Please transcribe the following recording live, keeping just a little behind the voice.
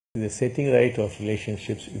The setting right of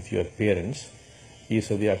relationships with your parents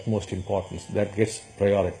is of the utmost importance. That gets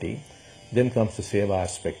priority. Then comes the seva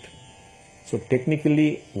aspect. So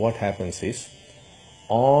technically what happens is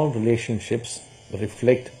all relationships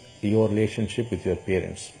reflect your relationship with your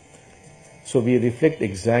parents. So we reflect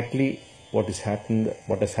exactly what has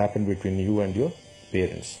happened between you and your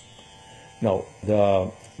parents. Now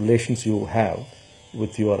the relations you have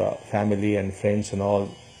with your family and friends and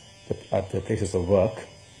all at the places of work,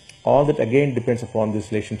 all that again depends upon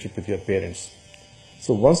this relationship with your parents.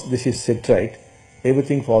 So once this is set right,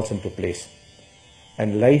 everything falls into place.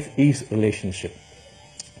 And life is relationship.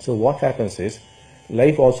 So what happens is,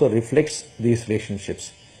 life also reflects these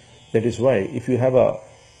relationships. That is why if you have a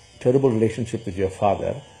terrible relationship with your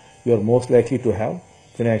father, you are most likely to have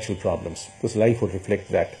financial problems, because life would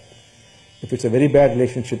reflect that. If it's a very bad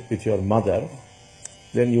relationship with your mother,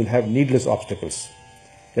 then you'll have needless obstacles.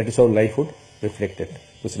 That is how life would reflect it,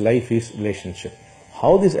 because life is relationship.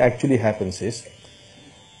 How this actually happens is,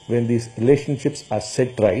 when these relationships are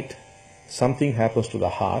set right, something happens to the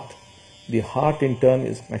heart. The heart in turn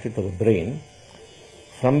is connected to the brain.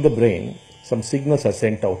 From the brain, some signals are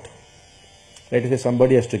sent out. Let us say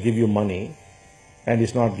somebody has to give you money and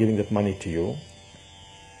is not giving that money to you.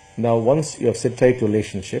 Now once you have set right your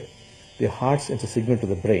relationship, the heart sends a signal to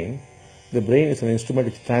the brain. The brain is an instrument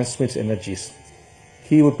which transmits energies.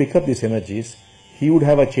 He would pick up these energies, he would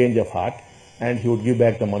have a change of heart, and he would give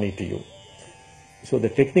back the money to you. So the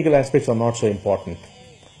technical aspects are not so important.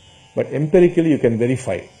 But empirically you can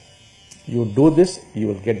verify. You do this, you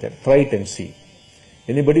will get that. Try it and see.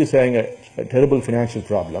 Anybody who is having a terrible financial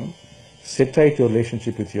problem, set right your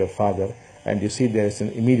relationship with your father and you see there is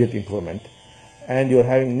an immediate improvement. And you are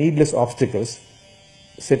having needless obstacles,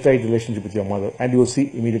 set right relationship with your mother and you will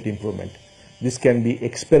see immediate improvement. This can be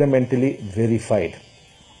experimentally verified.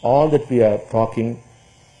 All that we are talking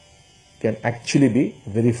can actually be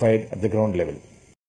verified at the ground level.